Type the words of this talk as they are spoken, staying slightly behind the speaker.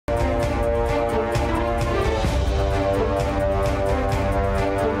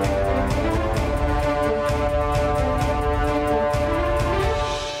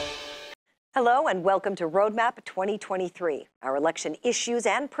and welcome to Roadmap 2023, our election issues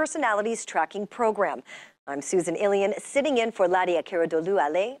and personalities tracking program. I'm Susan Ilian, sitting in for Ladia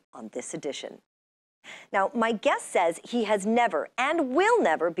Kiradolu-Ale on this edition. Now, my guest says he has never and will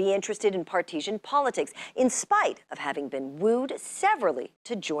never be interested in partisan politics, in spite of having been wooed severally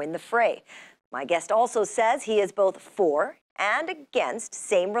to join the fray. My guest also says he is both for and against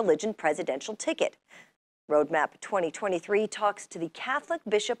same-religion presidential ticket. Roadmap 2023 talks to the Catholic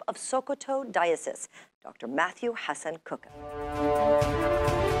Bishop of Sokoto Diocese, Dr. Matthew Hassan Kukah.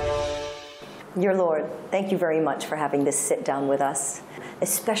 Your Lord, thank you very much for having this sit down with us,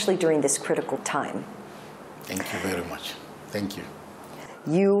 especially during this critical time. Thank you very much. Thank you.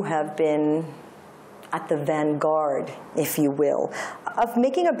 You have been at the vanguard, if you will, of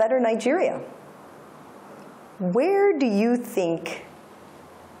making a better Nigeria. Where do you think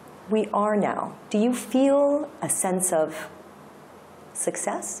we are now? Do you feel a sense of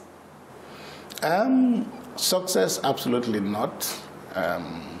success? Success, absolutely not.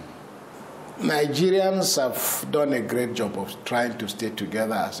 Nigerians have done a great job of trying to stay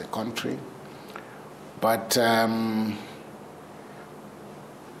together as a country, but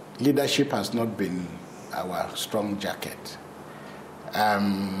leadership has not been our strong jacket.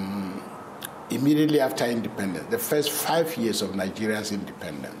 Immediately after independence, the first 5 years of Nigeria's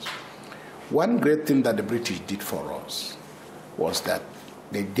independence, one great thing that the British did for us was that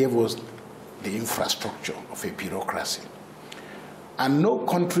they gave us the infrastructure of a bureaucracy. And no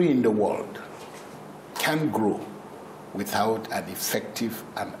country in the world can grow without an effective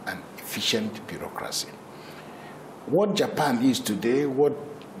and an efficient bureaucracy. What Japan is today, what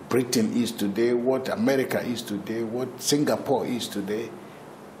Britain is today, what America is today, what Singapore is today,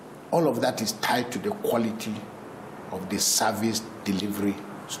 all of that is tied to the quality of the service delivery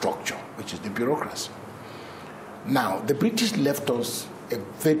structure, which is the bureaucracy. Now, the British left us a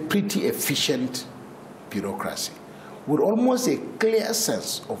pretty efficient bureaucracy with almost a clear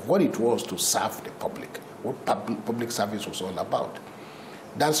sense of what it was to serve the public, what public service was all about.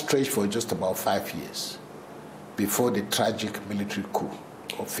 That stretched for just about 5 years before the tragic military coup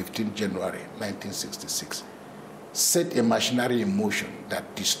of 15 January 1966 set a machinery in motion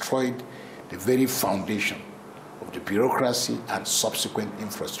that destroyed the very foundation of the bureaucracy and subsequent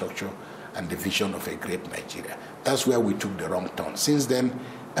infrastructure and the vision of a great Nigeria. That's where we took the wrong turn. Since then,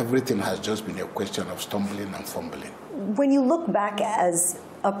 everything has just been a question of stumbling and fumbling. When you look back as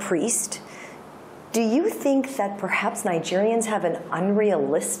a priest, do you think that perhaps Nigerians have an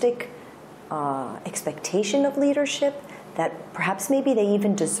unrealistic expectation of leadership? That perhaps maybe they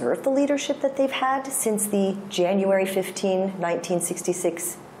even deserve the leadership that they've had since the January 15,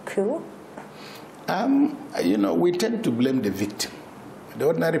 1966 coup? You know, we tend to blame the victim. The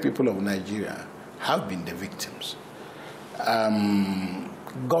ordinary people of Nigeria have been the victims.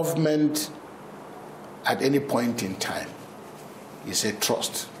 Government, at any point in time, is a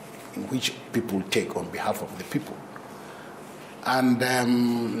trust in which people take on behalf of the people.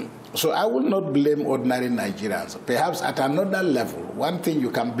 And so I will not blame ordinary Nigerians. Perhaps at another level, one thing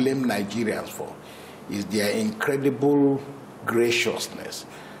you can blame Nigerians for is their incredible graciousness.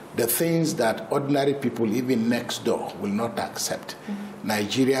 The things that ordinary people, even next door, will not accept.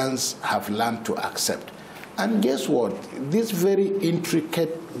 Nigerians have learned to accept. And guess what? This very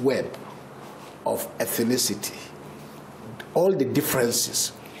intricate web of ethnicity, all the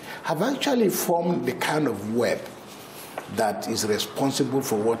differences, have actually formed the kind of web that is responsible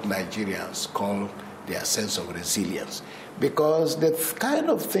for what Nigerians call their sense of resilience. Because the kind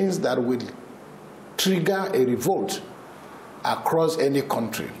of things that will trigger a revolt across any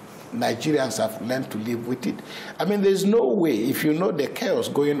country, Nigerians have learned to live with it. I mean, there's no way, if you know the chaos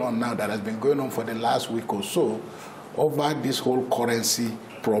going on now that has been going on for the last week or so over this whole currency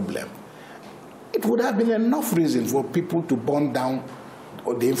problem, it would have been enough reason for people to burn down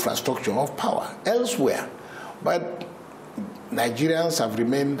the infrastructure of power elsewhere. But Nigerians have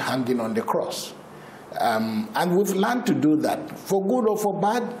remained hanging on the cross. And we've learned to do that. For good or for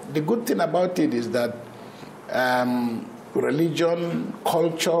bad, the good thing about it is that religion,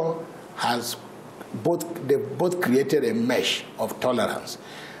 culture they've both created a mesh of tolerance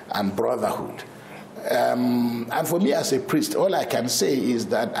and brotherhood. And for me as a priest, all I can say is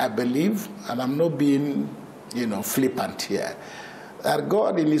that I believe, and I'm not being, flippant here, that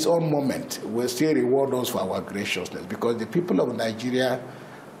God in his own moment will still reward us for our graciousness, because the people of Nigeria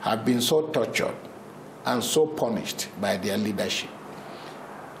have been so tortured and so punished by their leadership.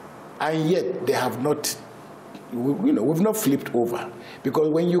 And yet they have not, we've not flipped over. Because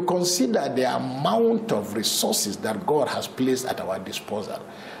when you consider the amount of resources that God has placed at our disposal,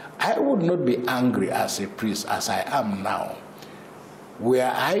 I would not be angry as a priest as I am now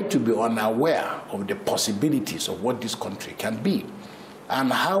were I to be unaware of the possibilities of what this country can be,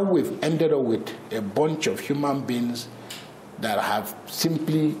 and how we've ended up with a bunch of human beings that have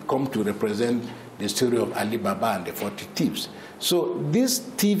simply come to represent the story of Ali Baba and the 40 thieves. So this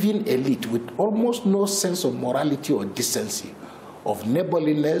thieving elite with almost no sense of morality or decency, of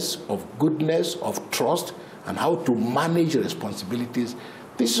neighborliness, of goodness, of trust, and how to manage responsibilities,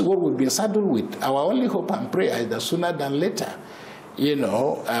 this is what we've been saddled with. Our only hope and prayer is that sooner than later,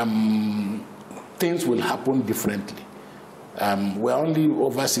 things will happen differently. We're only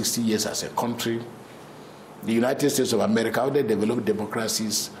over 60 years as a country. The United States of America, how they developed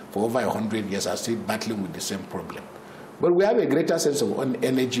democracies for over 100 years, are still battling with the same problem. But we have a greater sense of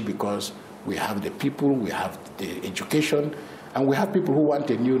energy because we have the people, we have the education, and we have people who want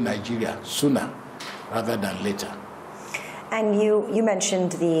a new Nigeria sooner rather than later. And you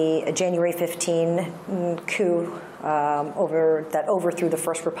mentioned the January 15 coup that overthrew the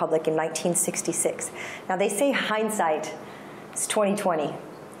First Republic in 1966. Now, they say hindsight is 20/20.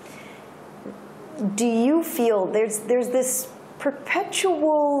 Do you feel there's this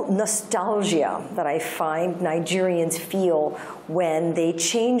perpetual nostalgia that I find Nigerians feel when they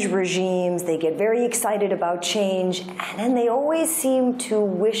change regimes? They get very excited about change, and then they always seem to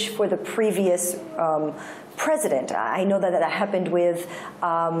wish for the previous president. I know that happened with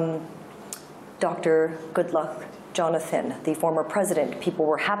Dr. Goodluck Jonathan, the former president. People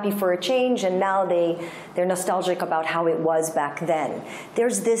were happy for a change, and now they're nostalgic about how it was back then.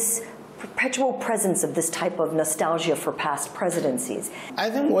 There's this perpetual presence of this type of nostalgia for past presidencies. I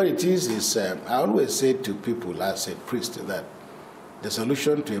think what it is I always say to people as a priest that the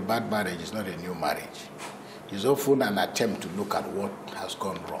solution to a bad marriage is not a new marriage. It's often an attempt to look at what has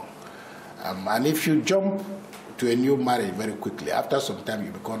gone wrong. And if you jump to a new marriage very quickly, after some time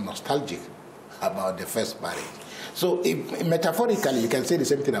you become nostalgic about the first marriage. So metaphorically, you can say the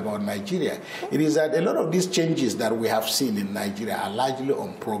same thing about Nigeria. It is that a lot of these changes that we have seen in Nigeria are largely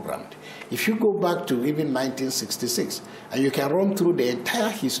unprogrammed. If you go back to even 1966, and you can run through the entire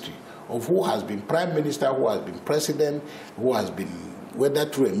history of who has been prime minister, who has been president, who has been, whether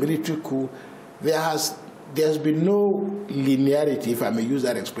through a military coup, there's been no linearity, if I may use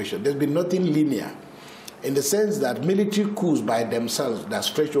that expression. There's been nothing linear, in the sense that military coups by themselves that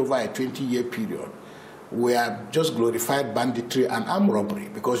stretch over a 20-year period were just glorified banditry and armed robbery,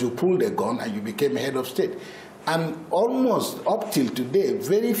 because you pulled a gun and you became head of state. And almost up till today,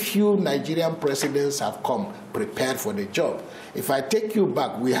 very few Nigerian presidents have come prepared for the job. If I take you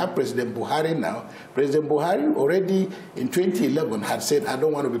back, we have President Buhari now. President Buhari already in 2011 had said, I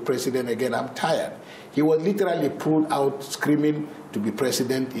don't want to be president again, I'm tired. He was literally pulled out screaming to be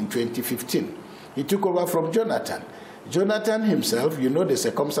president in 2015. He took over from Jonathan. Jonathan himself, you know the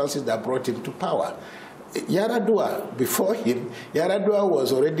circumstances that brought him to power. Yaradua, before him, Yaradua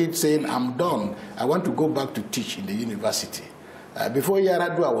was already saying, I'm done. I want to go back to teach in the university. Before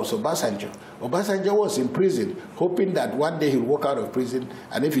Yaradua was Obasanjo. Obasanjo was in prison, hoping that one day he'll walk out of prison,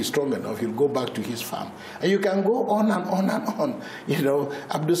 and if he's strong enough, he'll go back to his farm. And you can go on and on and on. You know,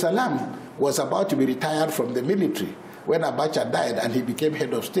 Abdul Salam was about to be retired from the military when Abacha died and he became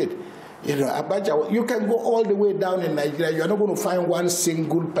head of state. You know, Abacha, you can go all the way down in Nigeria. You're not going to find one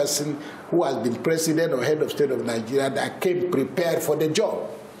single person who has been president or head of state of Nigeria that came prepared for the job.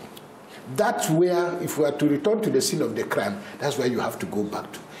 That's where, if we are to return to the scene of the crime, that's where you have to go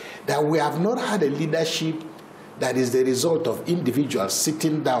back to. That we have not had a leadership that is the result of individuals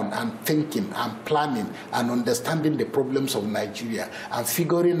sitting down and thinking and planning and understanding the problems of Nigeria and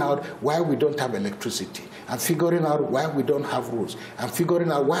figuring out why we don't have electricity, and figuring out why we don't have roads, and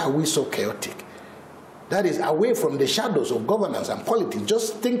figuring out why are we so chaotic. That is away from the shadows of governance and politics,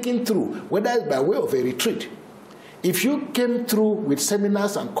 just thinking through, whether it's by way of a retreat. If you came through with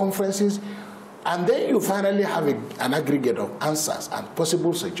seminars and conferences, and then you finally have an aggregate of answers and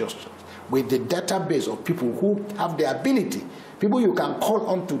possible suggestions with the database of people who have the ability, people you can call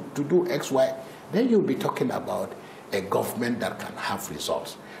on to do X, Y, then you'll be talking about a government that can have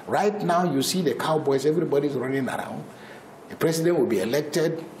results. Right now, you see the cowboys, everybody's running around. The president will be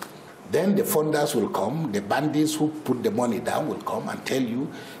elected. Then the funders will come. The bandits who put the money down will come and tell you,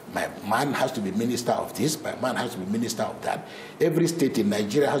 my man has to be minister of this, my man has to be minister of that. Every state in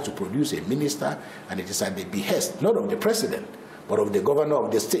Nigeria has to produce a minister, and it is at the behest, not of the president, but of the governor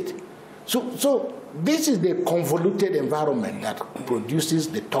of the state. So this is the convoluted environment that produces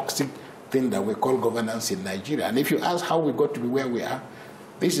the toxic thing that we call governance in Nigeria. And if you ask how we got to be where we are,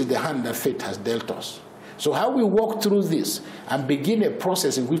 this is the hand that fate has dealt us. So how we walk through this and begin a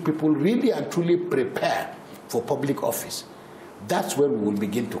process in which people really and truly prepare for public office, that's where we will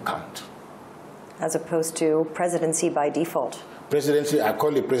begin to count. As opposed to presidency by default. presidency, I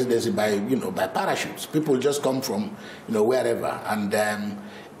call it presidency by, by parachutes. People just come from, wherever. And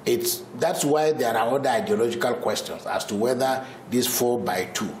that's why there are other ideological questions as to whether this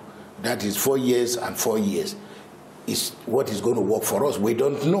 4x2, that is 4 years and 4 years, is what is going to work for us. We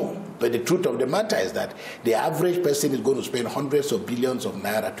don't know. But the truth of the matter is that the average person is going to spend hundreds of billions of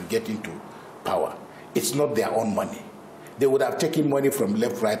naira to get into power. It's not their own money. They would have taken money from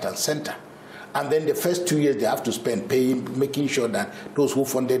left, right, and center. And then the first 2 years they have to spend paying, making sure that those who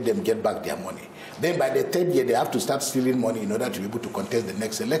funded them get back their money. Then by the third year, they have to start stealing money in order to be able to contest the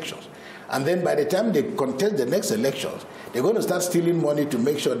next elections. And then by the time they contest the next elections, they're going to start stealing money to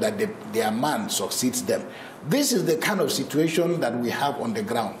make sure that their man succeeds them. This is the kind of situation that we have on the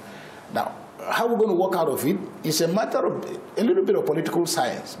ground. Now, how we're going to work out of it is a matter of a little bit of political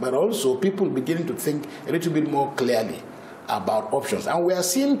science, but also people beginning to think a little bit more clearly about options. And we are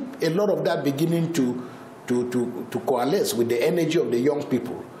seeing a lot of that beginning to coalesce with the energy of the young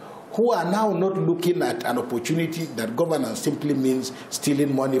people who are now not looking at an opportunity that governance simply means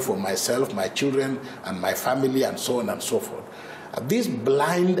stealing money for myself, my children, and my family, and so on and so forth. This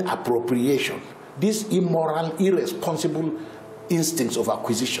blind appropriation, this immoral, irresponsible instincts of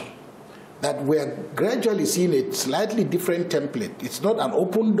acquisition, that we're gradually seeing a slightly different template. It's not an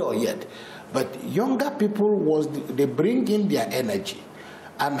open door yet, but younger people, they bring in their energy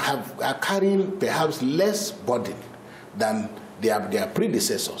and are carrying perhaps less burden than their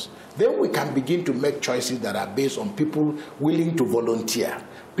predecessors. Then we can begin to make choices that are based on people willing to volunteer,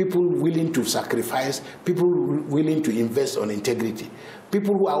 people willing to sacrifice, people willing to invest on integrity,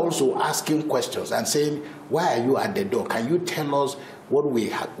 people who are also asking questions and saying, why are you at the door? Can you tell us what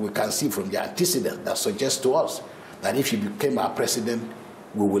we can see from the antecedents that suggests to us that if you became our president,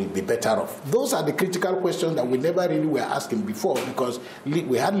 we will be better off? Those are the critical questions that we never really were asking before, because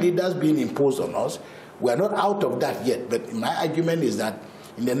we had leaders being imposed on us. We are not out of that yet, but my argument is that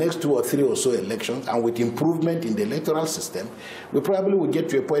in the next 2 or 3 or so elections, and with improvement in the electoral system, we probably will get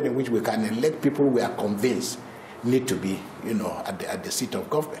to a point in which we can elect people we are convinced need to be, at the seat of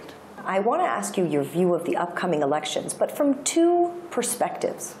government. I want to ask you your view of the upcoming elections, but from two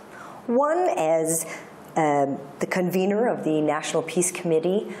perspectives. One as the convener of the National Peace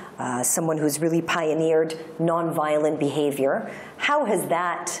Committee, someone who's really pioneered nonviolent behavior. How has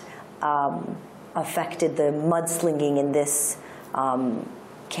that affected the mudslinging in this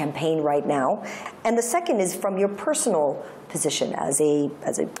campaign right now? And the second is from your personal position as a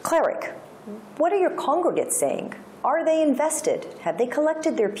cleric. What are your congregates saying? Are they invested? Have they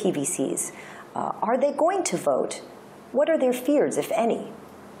collected their PVCs? Are they going to vote? What are their fears, if any?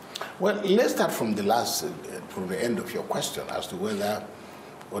 Well, let's start from from the end of your question as to whether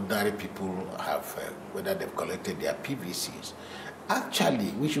ordinary people have, whether they've collected their PVCs.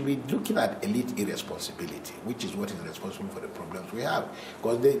 Actually, we should be looking at elite irresponsibility, which is what is responsible for the problems we have.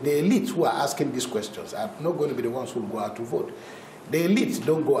 Because the elites who are asking these questions are not going to be the ones who will go out to vote. The elites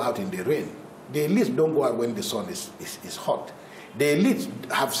don't go out in the rain. The elites don't go out when the sun is hot. The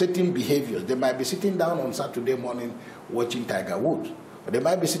elites have certain behaviors. They might be sitting down on Saturday morning watching Tiger Woods, or they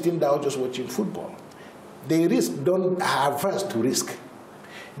might be sitting down just watching football. They are averse to risk.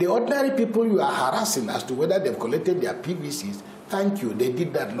 The ordinary people you are harassing as to whether they've collected their PVCs, thank you, they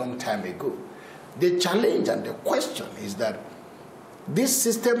did that long time ago. The challenge and the question is that this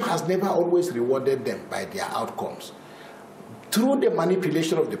system has never always rewarded them by their outcomes. Through the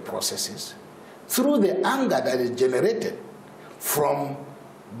manipulation of the processes, through the anger that is generated from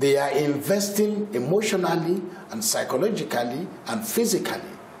their investing emotionally and psychologically and physically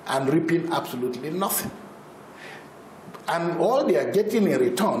and reaping absolutely nothing. And all they are getting in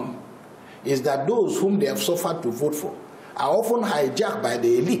return is that those whom they have suffered to vote for are often hijacked by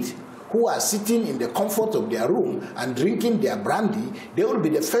the elite who are sitting in the comfort of their room and drinking their brandy. They will be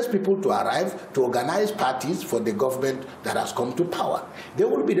the first people to arrive to organize parties for the government that has come to power. They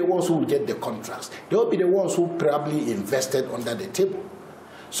will be the ones who will get the contracts. They will be the ones who probably invested under the table.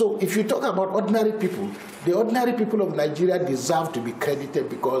 So if you talk about ordinary people, the ordinary people of Nigeria deserve to be credited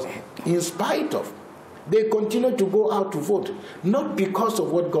because in spite of, they continue to go out to vote, not because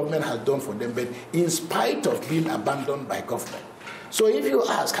of what government has done for them, but in spite of being abandoned by government. So if you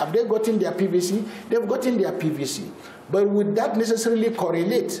ask, have they gotten their PVC? They've gotten their PVC. But would that necessarily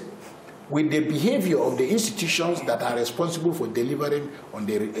correlate with the behavior of the institutions that are responsible for delivering on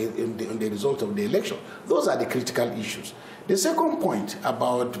the result of the election? Those are the critical issues. The second point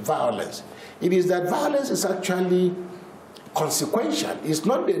about violence, it is that violence is actually consequential. It's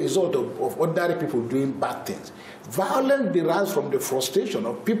not the result of ordinary people doing bad things. Violence derives from the frustration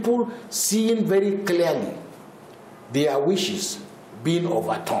of people seeing very clearly their wishes being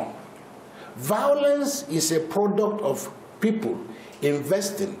overturned. Violence is a product of people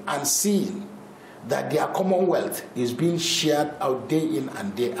investing and seeing that their commonwealth is being shared out day in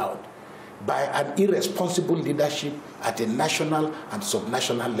and day out by an irresponsible leadership at a national and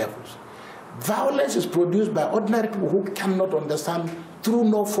subnational levels. Violence is produced by ordinary people who cannot understand through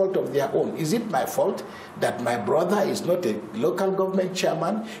no fault of their own. Is it my fault that my brother is not a local government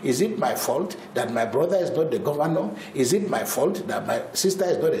chairman? Is it my fault that my brother is not the governor? Is it my fault that my sister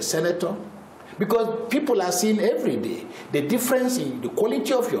is not a senator? Because people are seeing every day the difference in the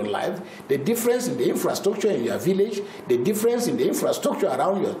quality of your life, the difference in the infrastructure in your village, the difference in the infrastructure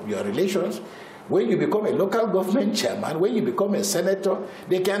around your relations. When you become a local government chairman, when you become a senator,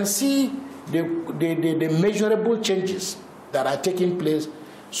 they can see the measurable changes that are taking place.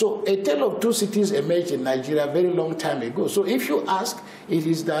 So a tale of two cities emerged in Nigeria a very long time ago. So if you ask, it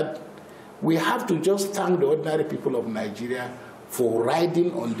is that we have to just thank the ordinary people of Nigeria for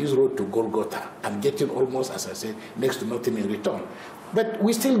riding on this road to Golgotha and getting almost, as I said, next to nothing in return. But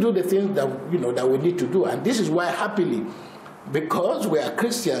we still do the things that, that we need to do. And this is why, happily, because we are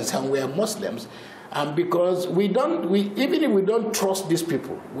Christians and we are Muslims, and because even if we don't trust these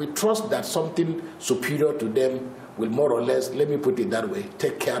people, we trust that something superior to them will more or less, let me put it that way,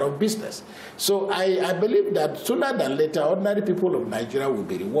 take care of business. So I believe that sooner than later, ordinary people of Nigeria will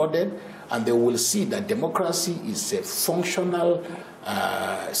be rewarded, and they will see that democracy is a functional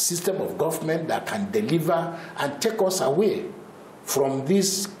system of government that can deliver and take us away from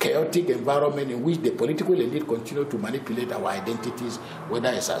this chaotic environment in which the political elite continue to manipulate our identities, whether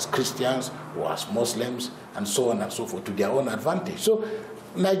it's as Christians or as Muslims, and so on and so forth, to their own advantage. So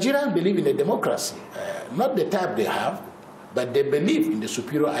Nigerians believe in a democracy, not the type they have, but they believe in the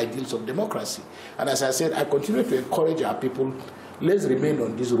superior ideals of democracy. And as I said, I continue to encourage our people, let's remain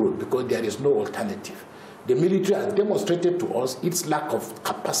on this road because there is no alternative. The military has demonstrated to us its lack of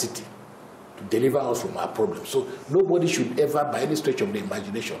capacity to deliver us from our problems. So nobody should ever, by any stretch of the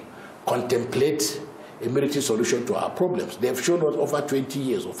imagination, contemplate a military solution to our problems. They have shown us over 20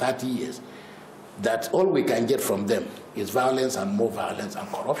 years or 30 years that all we can get from them is violence and more violence and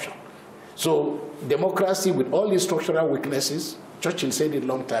corruption. So democracy, with all its structural weaknesses, Churchill said it a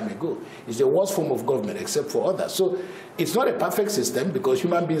long time ago, is the worst form of government except for others. So it's not a perfect system because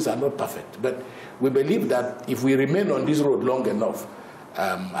human beings are not perfect. But we believe that if we remain on this road long enough,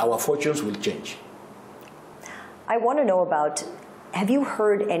 our fortunes will change. I want to know about, have you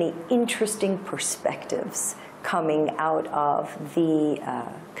heard any interesting perspectives coming out of the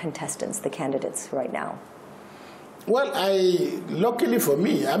contestants, the candidates right now? Well, luckily for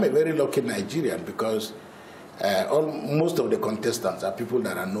me, I'm a very lucky Nigerian because most of the contestants are people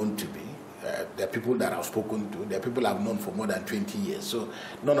that are known to me. They're people that I've spoken to. They're people I've known for more than 20 years. So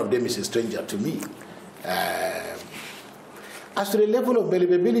none of them is a stranger to me. As to the level of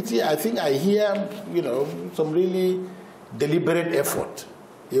believability, I think I hear, some really deliberate effort,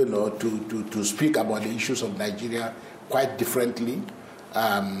 to speak about the issues of Nigeria quite differently.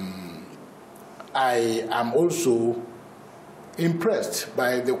 I am also impressed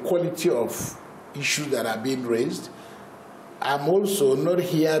by the quality of issues that are being raised. I'm also not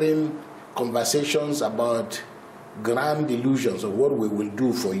hearing conversations about grand illusions of what we will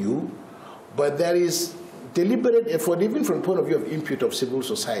do for you, but there is deliberate effort, even from the point of view of input of civil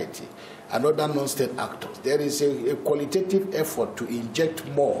society and other non-state actors. There is a qualitative effort to inject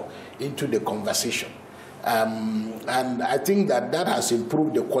more into the conversation. And I think that has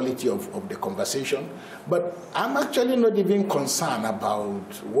improved the quality of the conversation. But I'm actually not even concerned about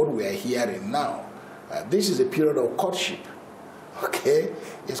what we are hearing now. This is a period of courtship. Okay?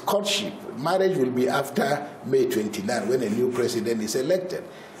 It's courtship. Marriage will be after May 29 when a new president is elected.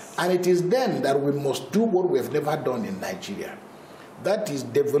 And it is then that we must do what we have never done in Nigeria. That is,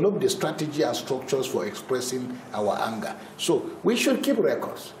 develop the strategy and structures for expressing our anger. So we should keep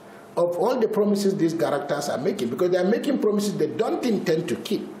records of all the promises these characters are making, because they are making promises they don't intend to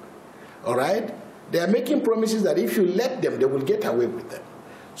keep. All right? They are making promises that if you let them, they will get away with them.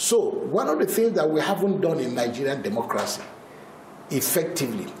 So one of the things that we haven't done in Nigerian democracy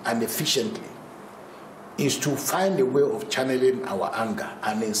effectively and efficiently is to find a way of channeling our anger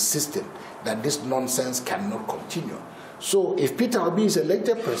and insisting that this nonsense cannot continue. So if Peter Obi is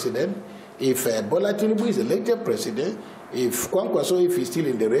elected president, if Bola Tinubu is elected president, if Kwankwaso, if he's still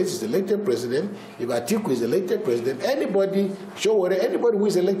in the race, is elected president, if Atiku is elected president, anybody who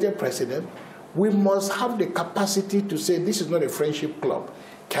is elected president, we must have the capacity to say, this is not a friendship club.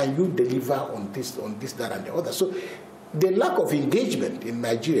 Can you deliver on this, that, and the other? So the lack of engagement in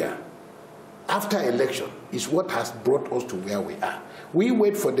Nigeria after election is what has brought us to where we are. We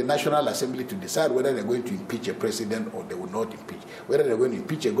wait for the National Assembly to decide whether they're going to impeach a president or they will not impeach, whether they're going to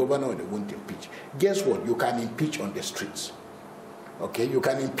impeach a governor or they won't impeach. Guess what? You can impeach on the streets. Okay, you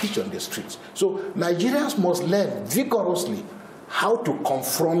can impeach on the streets. So Nigerians must learn vigorously how to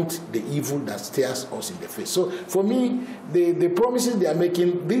confront the evil that stares us in the face. So for me, the promises they are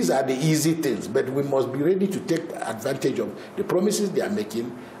making, these are the easy things, but we must be ready to take advantage of the promises they are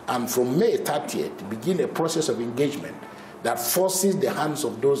making, and from May 30th, begin a process of engagement that forces the hands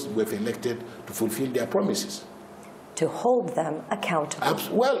of those who have elected to fulfill their promises. To hold them accountable.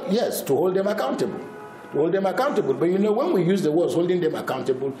 Well, yes, to hold them accountable. To hold them accountable. But you know, when we use the words holding them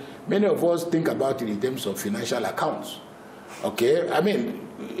accountable, many of us think about it in terms of financial accounts. Okay, I mean,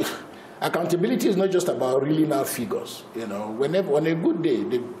 accountability is not just about reeling out figures. You know, whenever on a good day,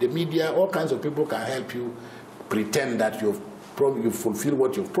 the media, all kinds of people can help you pretend that you've fulfilled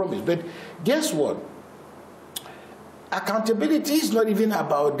what you've promised. But guess what? Accountability is not even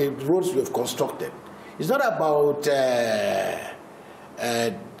about the roads you have constructed. It's not about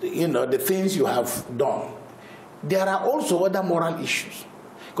you know, the things you have done. There are also other moral issues.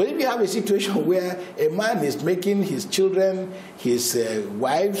 Because if you have a situation where a man is making his children, his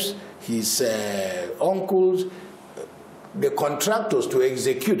wives, his uncles, the contractors to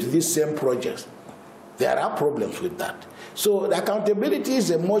execute these same projects, there are problems with that. So accountability is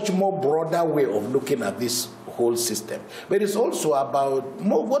a much more broader way of looking at this whole system. But it's also about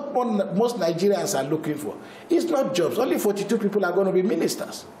what most Nigerians are looking for. It's not jobs. Only 42 people are going to be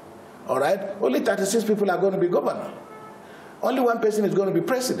ministers. All right? Only 36 people are going to be governors. Only one person is going to be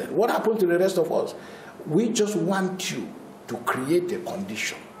president. What happened to the rest of us? We just want you to create a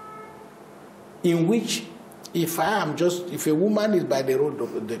condition in which if a woman is by the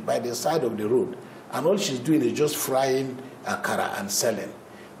road, by the side of the road, and all she's doing is just frying akara and selling,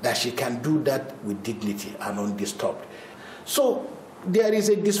 that she can do that with dignity and undisturbed. So there is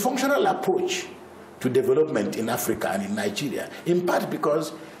a dysfunctional approach to development in Africa and in Nigeria, in part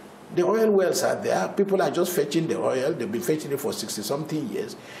because the oil wells are there. People are just fetching the oil. They've been fetching it for 60-something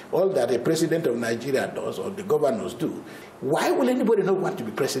years. All that a president of Nigeria does, or the governors do. Why will anybody not want to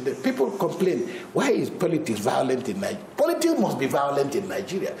be president? People complain, why is politics violent in Nigeria? Politics must be violent in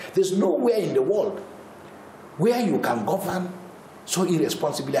Nigeria. There's nowhere in the world where you can govern so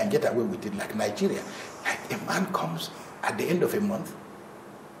irresponsibly and get away with it like Nigeria. Like a man comes at the end of a month,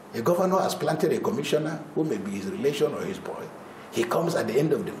 a governor has planted a commissioner who may be his relation or his boy. He comes at the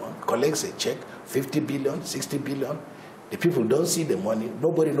end of the month, collects a check, 50 billion, 60 billion. The people don't see the money.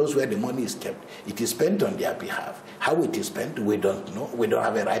 Nobody knows where the money is kept. It is spent on their behalf. How it is spent, we don't know. We don't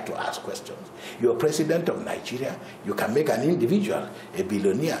have a right to ask questions. You're president of Nigeria. You can make an individual a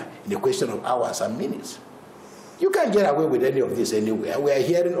billionaire in a question of hours and minutes. You can't get away with any of this anywhere. We are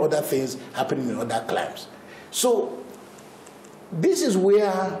hearing other things happening in other climes. So this is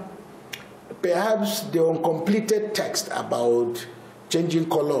where perhaps the uncompleted text about changing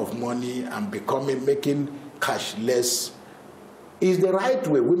color of money and making cash less is the right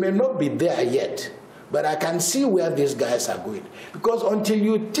way. We may not be there yet, but I can see where these guys are going. Because until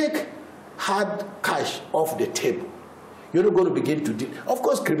you take hard cash off the table, you're not going to begin to deal. Of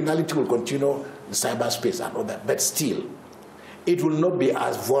course, criminality will continue in cyberspace and all that, but still, it will not be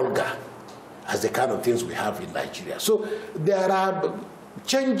as vulgar as the kind of things we have in Nigeria. So there are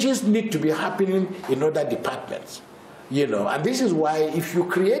changes need to be happening in other departments, you know, and this is why if you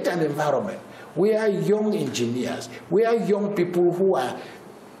create an environment where young engineers, where young people who are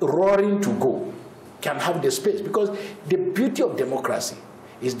roaring to go can have the space, because the beauty of democracy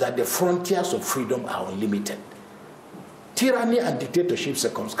is that the frontiers of freedom are unlimited. Tyranny and dictatorship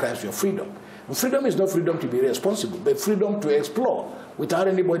circumscribes your freedom. And freedom is not freedom to be responsible, but freedom to explore without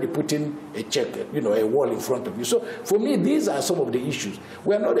anybody putting a check, you know, a wall in front of you. So for me, these are some of the issues.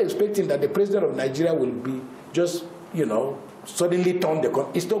 We are not expecting that the president of Nigeria will be just, you know, suddenly turn the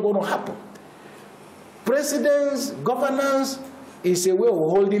corner. It's not going to happen. Presidents, governance is a way of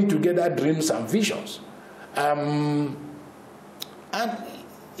holding together dreams and visions. And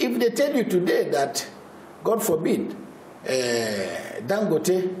if they tell you today that, God forbid,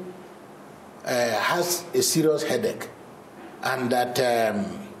 Dangote has a serious headache and that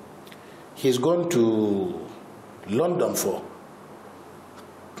he's gone to London for,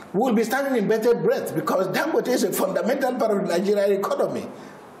 we'll be standing in bated breath because Dangote is a fundamental part of the Nigerian economy.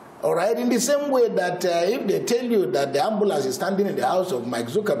 All right, in the same way that if they tell you that the ambulance is standing in the house of Mark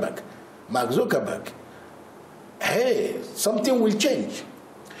Zuckerberg, hey, something will change.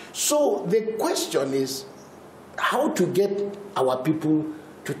 So the question is how to get our people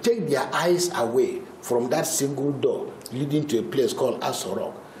to take their eyes away from that single door leading to a place called Aso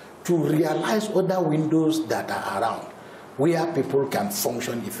Rock, to realize other windows that are around where people can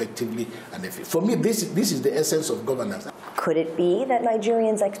function effectively and effectively. For me, this is the essence of governance. Could it be that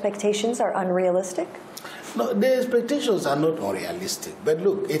Nigerians' expectations are unrealistic? No, the expectations are not unrealistic. But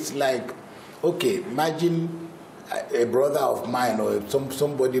look, it's like, okay, imagine a brother of mine or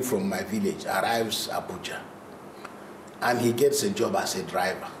somebody from my village arrives at Abuja and he gets a job as a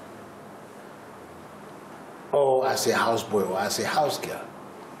driver or as a houseboy or as a house girl,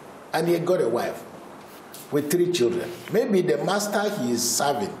 and he got a wife with 3 children. Maybe the master he is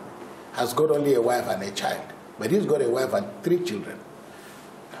serving has got only a wife and a child, but he's got a wife and 3 children.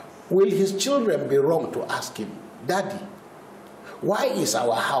 Will his children be wrong to ask him, Daddy, why is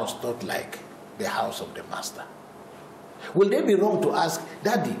our house not like the house of the master? Will they be wrong to ask,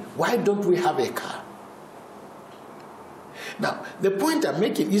 Daddy, why don't we have a car? Now, the point I'm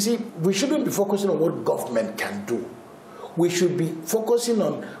making, you see, we shouldn't be focusing on what government can do. We should be focusing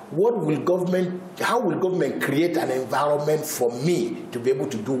on how will government create an environment for me to be able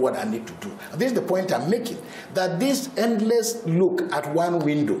to do what I need to do. And this is the point I'm making, that this endless look at one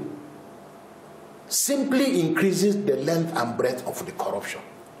window simply increases the length and breadth of the corruption.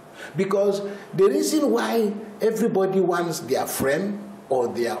 Because the reason why everybody wants their friend or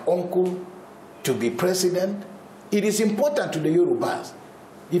their uncle to be president, it is important to the Yorubas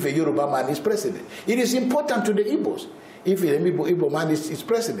if a Yoruba man is president. It is important to the Igbos if an Igbo man is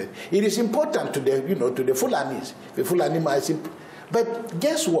president. It is important to the, to the Fulanis. The Fulani man is but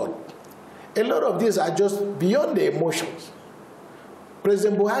guess what? A lot of these are just beyond the emotions.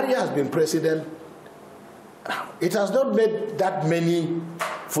 President Buhari has been president. It has not made that many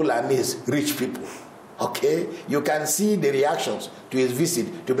Fulanis rich people. Okay? You can see the reactions to his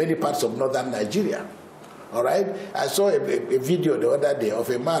visit to many parts of northern Nigeria. All right? I saw a video the other day of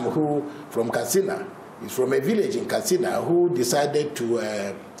a man who, from Katsina, he's from a village in Katsina, who decided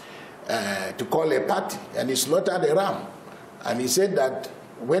to call a party, and he slaughtered a ram. And he said that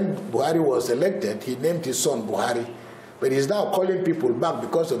when Buhari was elected, he named his son Buhari, but he's now calling people back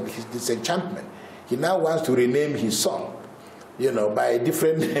because of his disenchantment. He now wants to rename his son, by a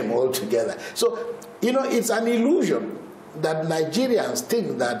different name altogether. So, it's an illusion that Nigerians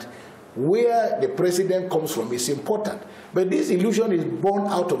think that where the president comes from is important. But this illusion is born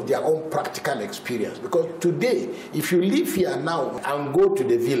out of their own practical experience. Because today, if you live here now and go to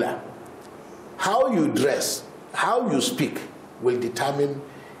the villa, how you dress, how you speak will determine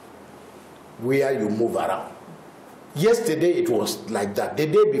where you move around. Yesterday it was like that. The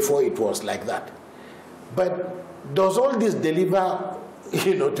day before it was like that. But does all this deliver,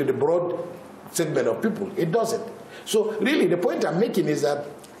 to the broad segment of people? It doesn't. So really the point I'm making is that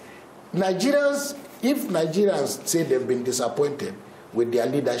Nigerians, if Nigerians say they've been disappointed with their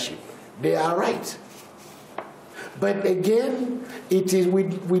leadership, they are right. But again, it is we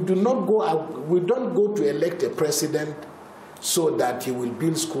don't go to elect a president so that he will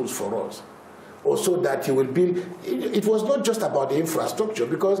build schools for us, or so that he will build. It was not just about the infrastructure,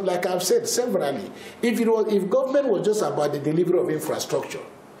 because like I've said severally, if government was just about the delivery of infrastructure,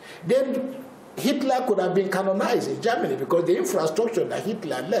 then Hitler could have been canonized in Germany, because the infrastructure that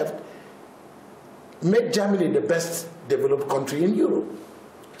Hitler left made Germany the best developed country in Europe.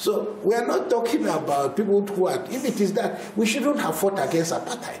 So we are not talking about people who are, if it is that, we shouldn't have fought against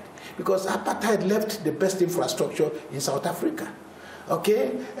apartheid, because apartheid left the best infrastructure in South Africa.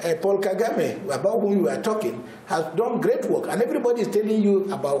 Okay, Paul Kagame, about whom you are talking, has done great work, and everybody is telling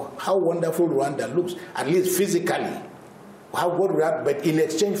you about how wonderful Rwanda looks, at least physically. But in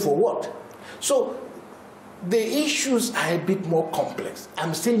exchange for what? So the issues are a bit more complex.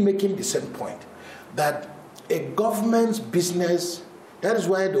 I'm still making the same point, that a government's business, that is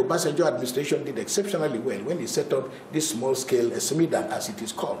why the Obasanjo administration did exceptionally well when they set up this small-scale SMEDAN, as it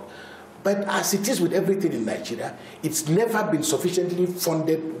is called. But as it is with everything in Nigeria, it's never been sufficiently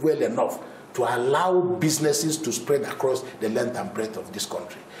funded well enough to allow businesses to spread across the length and breadth of this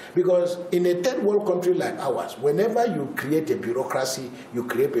country. Because in a third world country like ours, whenever you create a bureaucracy, you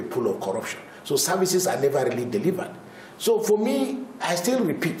create a pool of corruption. So services are never really delivered. So for me, I still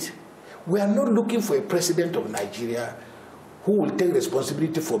repeat, we are not looking for a president of Nigeria who will take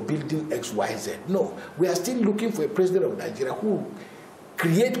responsibility for building X, Y, Z. No, we are still looking for a president of Nigeria who will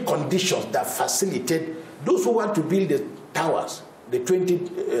create conditions that facilitate those who want to build the towers, the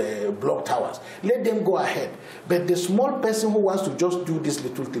 20-block towers. Let them go ahead. But the small person who wants to just do this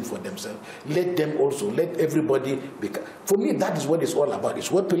little thing for themselves, let them also, let everybody become. For me, that is what it's all about.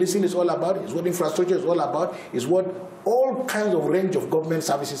 It's what policing is all about. It's what infrastructure is all about. It's what all kinds of range of government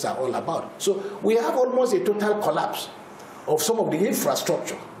services are all about. So we have almost a total collapse of some of the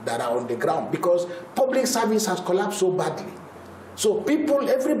infrastructure that are on the ground, because public service has collapsed so badly. So people,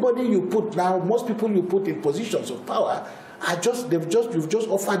 everybody you put now, most people you put in positions of power are you've just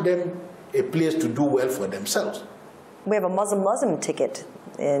offered them a place to do well for themselves. We have a Muslim ticket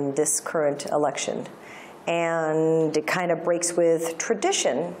in this current election, and it kind of breaks with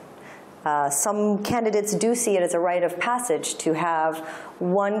tradition. Some candidates do see it as a rite of passage to have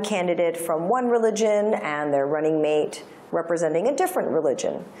one candidate from one religion and their running mate representing a different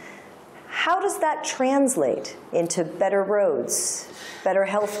religion. How does that translate into better roads, better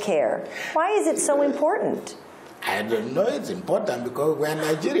health care? Why is it so important? I don't know it's important because we're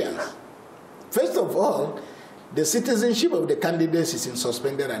Nigerians. First of all, the citizenship of the candidates is in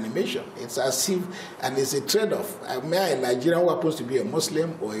suspended animation. It's as if, and it's a trade-off. Am I a Nigerian who happens to be a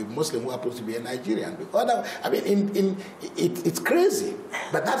Muslim, or a Muslim who happens to be a Nigerian? Because, I mean, it's crazy,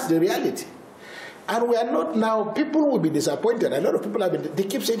 but that's the reality. And we are not now, people will be disappointed. A lot of people they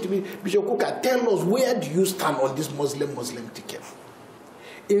keep saying to me, Bishop Kukah, tell us, where do you stand on this Muslim ticket?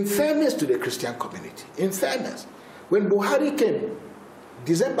 In fairness to the Christian community, in fairness, when Buhari came,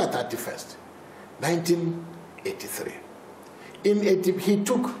 December 31st, 1983, he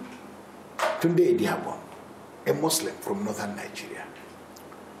took Tunde Ediabon, a Muslim from northern Nigeria.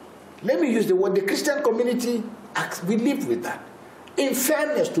 Let me use the word, the Christian community, we live with that. In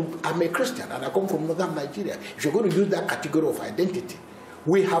fairness to, I'm a Christian and I come from northern Nigeria. If you're going to use that category of identity,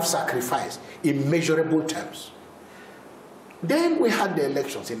 we have sacrificed in measurable terms. Then we had the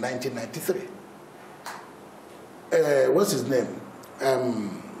elections in 1993. What's his name?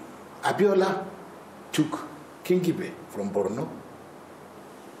 Abiola took Kingibe from Borno.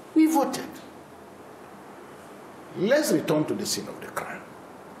 We voted. Let's return to the scene of the crime.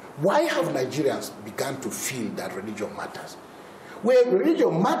 Why have Nigerians begun to feel that religion matters? Well,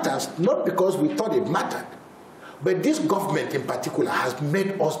 religion matters not because we thought it mattered, but this government in particular has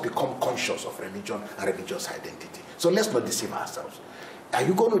made us become conscious of religion and religious identity. So let's not deceive ourselves. Are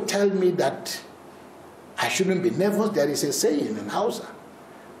you going to tell me that I shouldn't be nervous? There is a saying in Hausa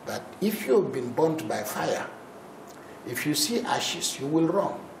that if you've been burnt by fire, if you see ashes, you will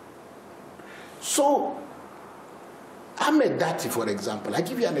run. So, Ahmed Dati, for example, I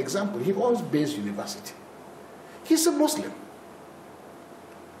give you an example. He owns Bayes University. He's a Muslim.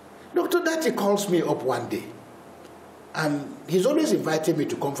 Dr. Dati calls me up one day, and he's always invited me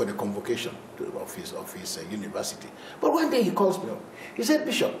to come for the convocation of his university. But one day he calls me up. He said,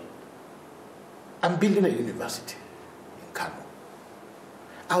 Bishop, I'm building a university in Kano.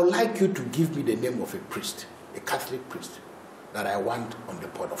 I would like you to give me the name of a priest, a Catholic priest, that I want on the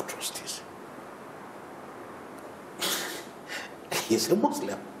board of trustees. He's a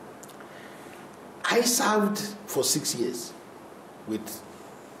Muslim. I served for 6 years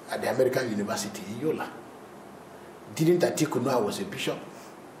at the American University in Yola. Didn't Atiku know I was a bishop?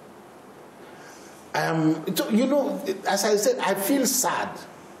 So, you know, as I said, I feel sad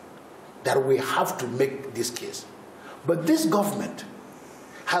that we have to make this case. But this government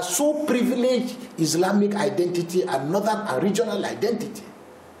has so privileged Islamic identity and northern and regional identity.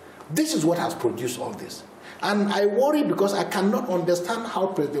 This is what has produced all this. And I worry because I cannot understand how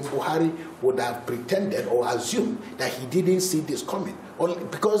President Buhari would have pretended or assumed that he didn't see this coming.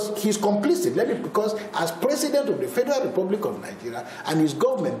 Because he's complicit. Because as President of the Federal Republic of Nigeria and his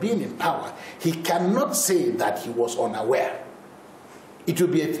government being in power, he cannot say that he was unaware. It will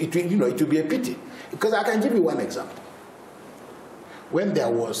be a pity. Because I can give you one example. When there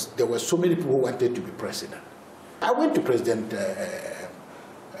were so many people who wanted to be president, I went to President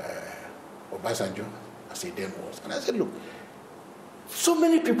Obasanjo, as he then was, and I said, look, so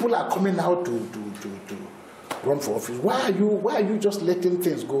many people are coming out to run for office. Why are you just letting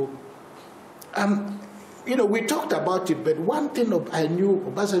things go? You know, we talked about it, but one thing I knew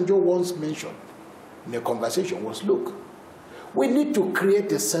Obasanjo once mentioned in a conversation was, look, we need to create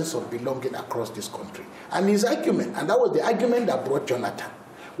a sense of belonging across this country. And his argument, and that was the argument that brought Jonathan,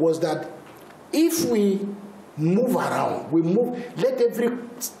 was that if we move around, let every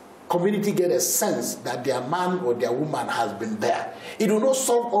community get a sense that their man or their woman has been there. It will not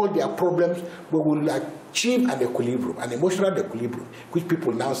solve all their problems, but will achieve an equilibrium, an emotional equilibrium, which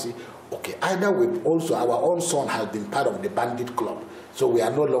people now say, okay, either our own son has been part of the bandit club, so we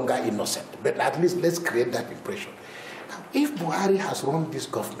are no longer innocent. But at least let's create that impression. Now, if Buhari has run this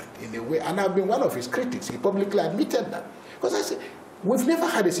government in a way, and I've been one of his critics, he publicly admitted that. Because I said, we've never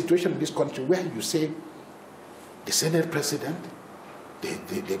had a situation in this country where you say the Senate president,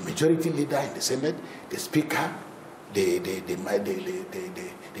 the majority leader in the Senate, the Speaker, the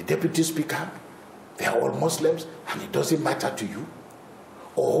Deputy Speaker, they are all Muslims and it doesn't matter to you.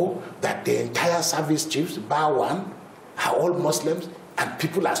 Or that the entire service chiefs, bar one, are all Muslims and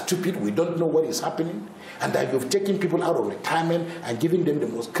people are stupid, we don't know what is happening, and that you've taken people out of retirement and given them the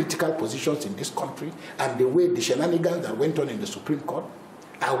most critical positions in this country, and the way the shenanigans that went on in the Supreme Court.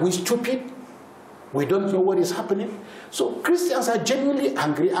 Are we stupid? We don't know what is happening. So Christians are genuinely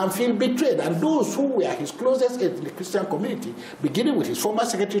angry and feel betrayed, and those who were his closest in the Christian community, beginning with his former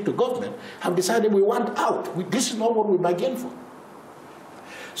secretary to government, have decided we want out. This is not what we bargained for.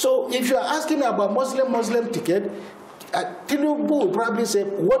 So if you are asking me about Muslim ticket, Tinubu will probably say,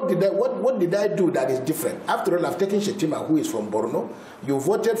 what did I do that is different? After all, I've taken Shetima, who is from Borno. You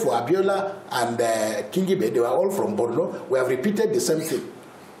voted for Abiola and Kingibe. They were all from Borno. We have repeated the same thing.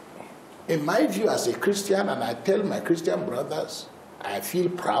 In my view as a Christian, and I tell my Christian brothers, I feel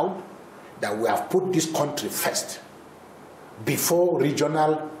proud that we have put this country first before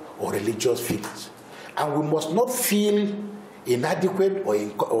regional or religious feelings. And we must not feel inadequate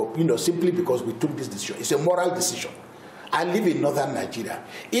or simply because we took this decision. It's a moral decision. I live in northern Nigeria.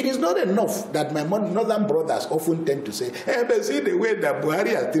 It is not enough that my northern brothers often tend to say, hey, but see the way that Buhari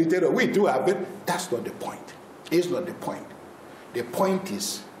has treated us, we too have it. That's not the point. It's not the point. The point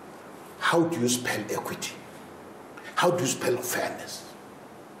is, how do you spell equity? How do you spell fairness?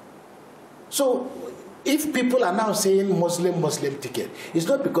 So, if people are now saying Muslim ticket, it's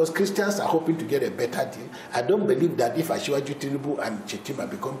not because Christians are hoping to get a better deal. I don't believe that if Asiwaju Tinubu and Shetima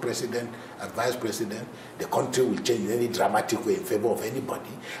become president and vice president, the country will change in any dramatic way in favor of anybody.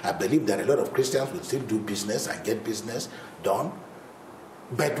 I believe that a lot of Christians will still do business and get business done.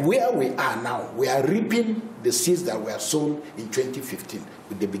 But where we are now, we are reaping the seeds that were sown in 2015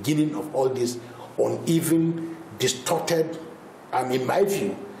 with the beginning of all this uneven, distorted, and in my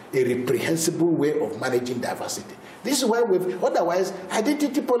view, a reprehensible way of managing diversity. This is why otherwise,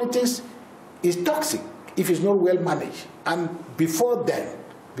 identity politics is toxic if it's not well managed. And before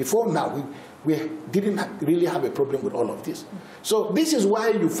now, we didn't really have a problem with all of this. So this is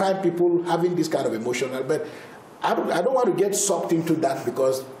why you find people having this kind of emotional, but I don't want to get sucked into that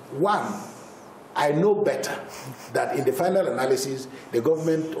because, one, I know better that in the final analysis, the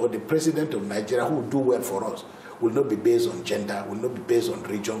government or the president of Nigeria who will do well for us will not be based on gender, will not be based on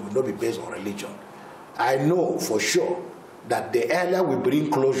region, will not be based on religion. I know for sure that the earlier we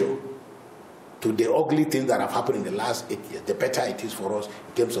bring closure to the ugly things that have happened in the last 8 years, the better it is for us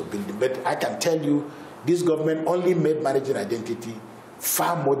in terms of building. But I can tell you, this government only made managing identity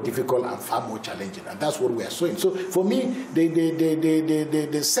far more difficult and far more challenging, and that's what we are showing. So for me,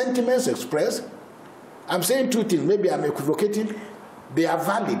 the sentiments expressed, I'm saying two things, maybe I'm equivocating. They are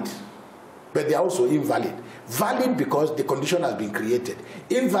valid, but they are also invalid. Valid because the condition has been created.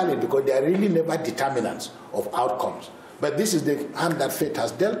 Invalid because they are really never determinants of outcomes. But this is the hand that fate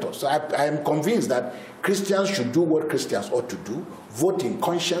has dealt us. So I am convinced that Christians should do what Christians ought to do, vote in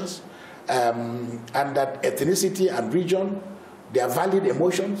conscience, and that ethnicity and region, they are valid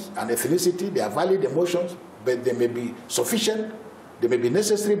emotions, and ethnicity, they are valid emotions, but they may be sufficient, they may be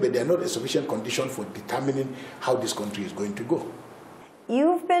necessary, but they are not a sufficient condition for determining how this country is going to go.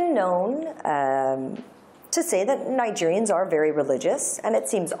 You've been known to say that Nigerians are very religious, and it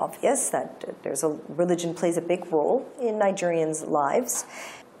seems obvious that religion plays a big role in Nigerians' lives.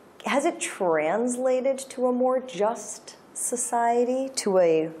 Has it translated to a more just society, to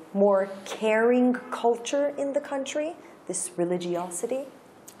a more caring culture in the country, this religiosity?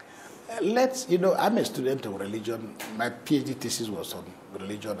 I'm a student of religion. My PhD thesis was on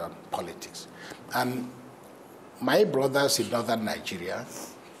religion and politics. And my brothers in northern Nigeria,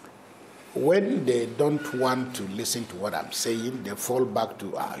 when they don't want to listen to what I'm saying, they fall back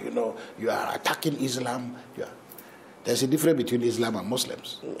to, you are attacking Islam. There's a difference between Islam and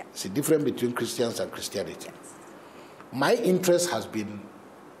Muslims. Yeah. There's a difference between Christians and Christianity. Yes. My interest has been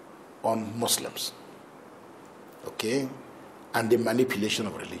on Muslims, okay, and the manipulation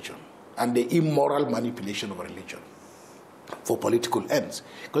of religion, and the immoral manipulation of religion for political ends.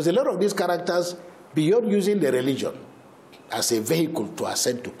 Because a lot of these characters, beyond using the religion as a vehicle to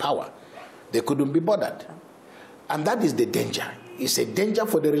ascend to power, they couldn't be bothered. And that is the danger. It's a danger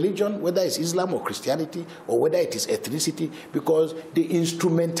for the religion, whether it's Islam or Christianity, or whether it is ethnicity, because the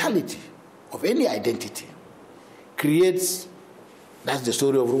instrumentality of any identity creates, that's the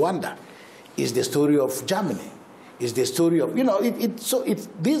story of Rwanda, is the story of Germany, is the story of,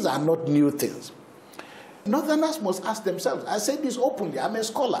 these are not new things. Northerners must ask themselves, I say this openly, I'm a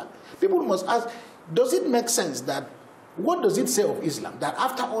scholar. People must ask, does it make sense that, what does it say of Islam, that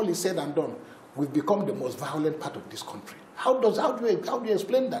after all is said and done, we've become the most violent part of this country? How do you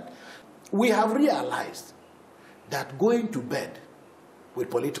explain that? We have realized that going to bed with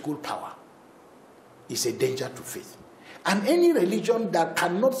political power is a danger to faith. And any religion that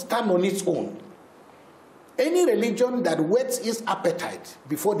cannot stand on its own Any religion that whets its appetite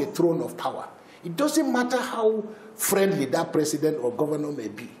before the throne of power, it doesn't matter how friendly that president or governor may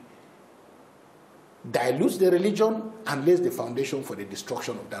be, dilutes the religion and lays the foundation for the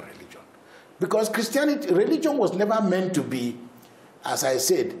destruction of that religion. Because Christianity, religion was never meant to be, as I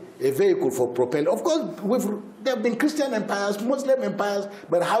said, a vehicle for propelling. Of course, there have been Christian empires, Muslim empires,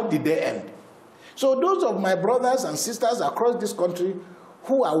 but how did they end? So those of my brothers and sisters across this country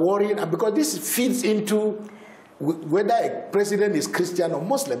who are worried, because this feeds into whether a president is Christian or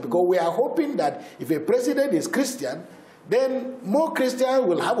Muslim, because we are hoping that if a president is Christian, then more Christians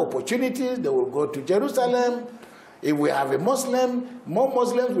will have opportunities, they will go to Jerusalem. If we have a Muslim, more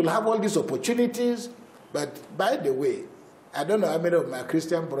Muslims will have all these opportunities. But by the way, I don't know how many of my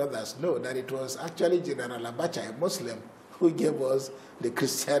Christian brothers know that it was actually General Abacha, a Muslim, who gave us the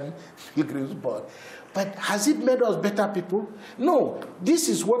Christian Pilgrim's Board. But has it made us better people? No. This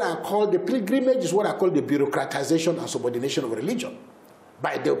is what I call, the pilgrimage is what I call the bureaucratization and subordination of religion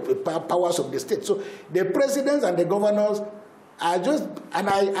by the powers of the state. So the presidents and the governors are just, and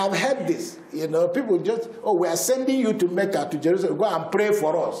I've heard this, people just, oh, we are sending you to Mecca, to Jerusalem, go and pray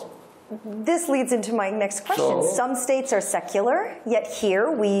for us. This leads into my next question. Some states are secular, yet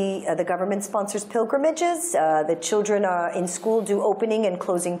here the government sponsors pilgrimages. The children in school do opening and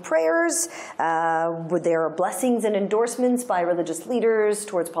closing prayers. There are blessings and endorsements by religious leaders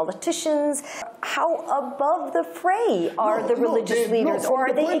towards politicians. How above the fray are the religious leaders, or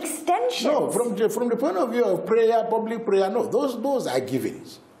are they extensions? No, from the point of view of prayer, public prayer, no, those are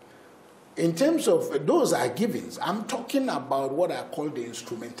givings. In terms of those are givings, I'm talking about what I call the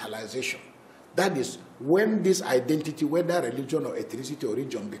instrumentalization. That is when this identity, whether religion or ethnicity or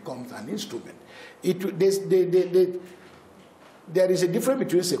region, becomes an instrument. There is a difference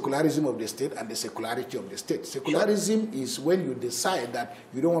between secularism of the state and the secularity of the state. Secularism is when you decide that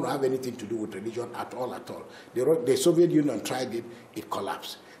you don't want to have anything to do with religion at all, at all. The Soviet Union tried it, it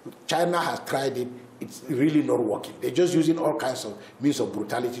collapsed. China has tried it, it's really not working. They're just using all kinds of means of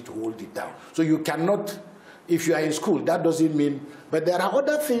brutality to hold it down. So you cannot, if you are in school, that doesn't mean, but there are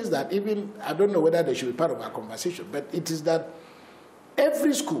other things that even, I don't know whether they should be part of our conversation, but it is that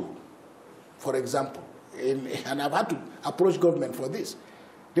every school, for example, and I've had to approach government for this,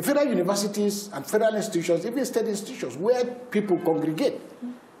 the federal universities and federal institutions, even state institutions, where people congregate,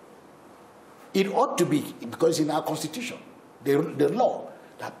 it ought to be, because in our constitution, the law,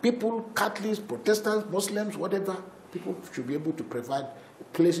 that people, Catholics, Protestants, Muslims, whatever, people should be able to provide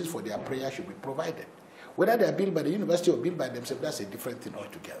places for their prayer should be provided. Whether they are built by the university or built by themselves, that's a different thing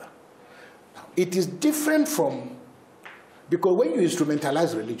altogether. Now, it is different from, because when you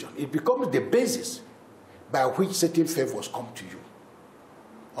instrumentalize religion, it becomes the basis by which certain favors come to you.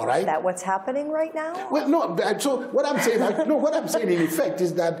 All right? Is that what's happening right now? Well, no. So what I'm saying, what I'm saying in effect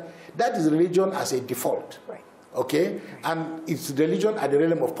is that that is religion as a default. Right. Okay? And it's religion at the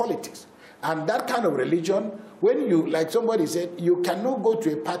realm of politics. And that kind of religion, when you, like somebody said, you cannot go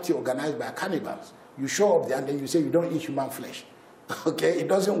to a party organized by cannibals. You show up there and then you say you don't eat human flesh. Okay? It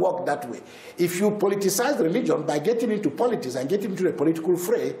doesn't work that way. If you politicize religion by getting into politics and getting into a political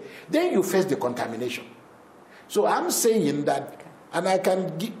fray, then you face the contamination. So I'm saying that, and I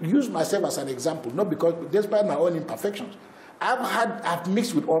can use myself as an example, not because, despite my own imperfections, I've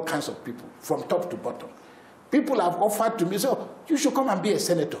mixed with all kinds of people, from top to bottom. People have offered to me, so you should come and be a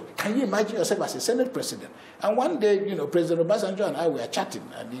senator. Can you imagine yourself as a Senate president? And one day, President Obasanjo and I were chatting,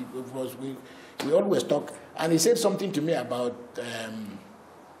 and we always talk, and he said something to me about,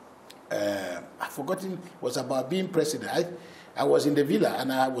 I've forgotten, it was about being president. I was in the villa,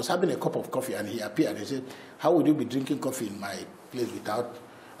 and I was having a cup of coffee, and he appeared, and he said, how would you be drinking coffee in my place without,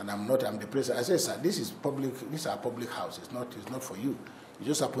 and I'm the president. I said, sir, this is our public house. It's not for you. You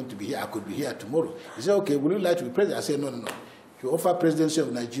just happen to be here. I could be here tomorrow. He said, okay, would you like to be president? I said, no. If you offer presidency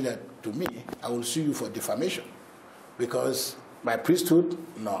of Nigeria to me, I will sue you for defamation. Because my priesthood,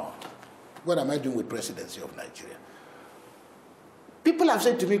 no. What am I doing with presidency of Nigeria? People have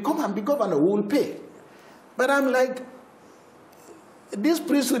said to me, come and be governor, we will pay. But I'm like, this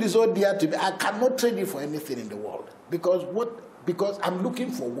priesthood is so dear to me, I cannot trade it for anything in the world. Because I'm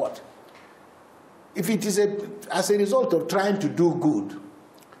looking for what? If it is as a result of trying to do good,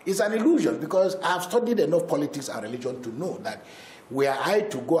 it's an illusion, because I've studied enough politics and religion to know that were I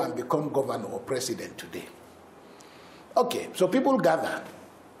to go and become governor or president today. Okay, so people gather,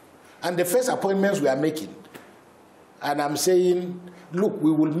 and the first appointments we are making, and I'm saying, look,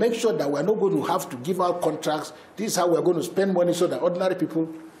 we will make sure that we're not going to have to give out contracts. This is how we're going to spend money so that ordinary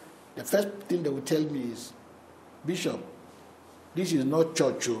people, the first thing they will tell me is, Bishop, this is not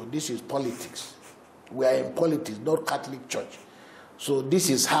church, this is politics. We are in politics, not Catholic Church. So this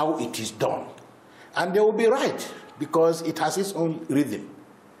is how it is done. And they will be right because it has its own rhythm.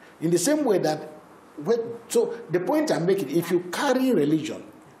 In the same way that, so the point I'm making, if you carry religion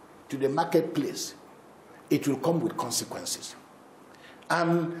to the marketplace, it will come with consequences.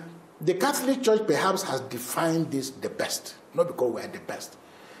 And the Catholic Church perhaps has defined this the best, not because we are the best.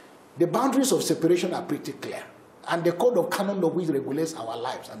 The boundaries of separation are pretty clear. And the code of canon law which regulates our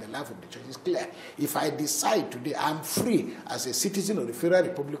lives and the life of the church is clear. If I decide today I'm free as a citizen of the Federal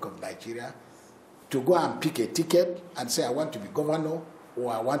Republic of Nigeria to go and pick a ticket and say I want to be governor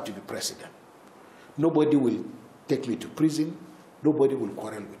or I want to be president. Nobody will take me to prison. Nobody will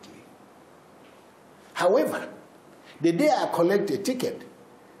quarrel with me. However, the day I collect a ticket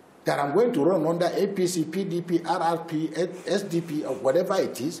that I'm going to run under APC, PDP, RRP, SDP, or whatever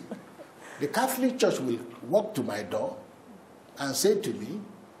it is, the Catholic Church will walk to my door and say to me,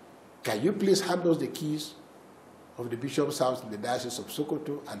 can you please hand us the keys of the bishop's house in the Diocese of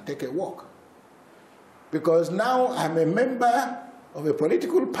Sokoto and take a walk? Because now I'm a member of a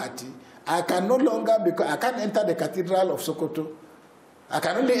political party. I can no longer, because I can't enter the Cathedral of Sokoto. I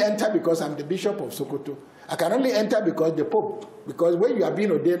can only enter because I'm the Bishop of Sokoto. I can only enter because the Pope, because when you are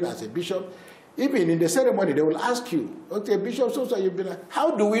being ordained as a bishop, even in the ceremony, they will ask you, okay, Bishop, so you've been,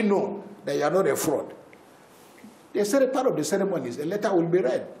 how do we know that you are not a fraud? The part of the ceremony is a letter will be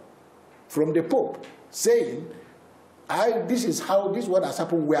read from the Pope saying, this is what has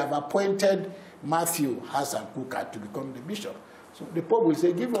happened. We have appointed Matthew Hassan Kukah to become the bishop. So the Pope will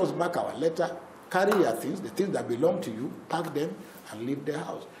say, give us back our letter, carry your things, the things that belong to you, pack them, and leave the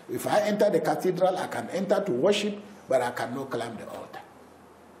house. If I enter the cathedral, I can enter to worship, but I cannot climb the altar.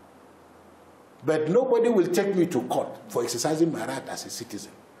 But nobody will take me to court for exercising my right as a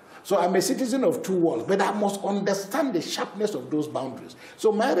citizen. So I'm a citizen of two worlds, but I must understand the sharpness of those boundaries.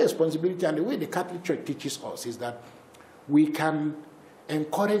 So my responsibility, and the way the Catholic Church teaches us, is that we can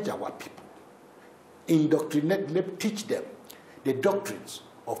encourage our people, indoctrinate, teach them the doctrines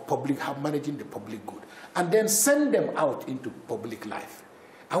of managing the public good, and then send them out into public life.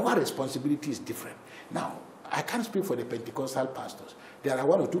 Our responsibility is different. Now, I can't speak for the Pentecostal pastors. There are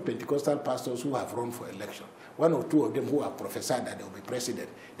one or two Pentecostal pastors who have run for election. One or two of them who have prophesied that they will be president.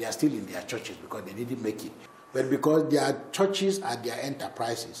 They are still in their churches because they didn't make it. But because their churches are their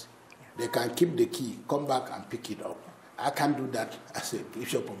enterprises, they can keep the key, come back and pick it up. I can't do that as a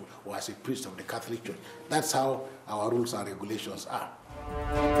bishop or as a priest of the Catholic Church. That's how our rules and regulations are.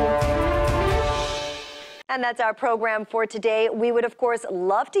 And that's our program for today. We would, of course,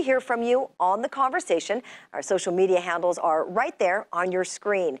 love to hear from you on the conversation. Our social media handles are right there on your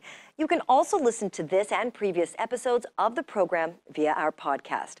screen. You can also listen to this and previous episodes of the program via our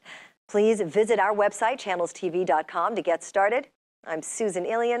podcast. Please visit our website, channelstv.com, to get started. I'm Susan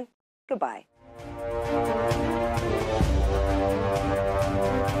Ilian. Goodbye.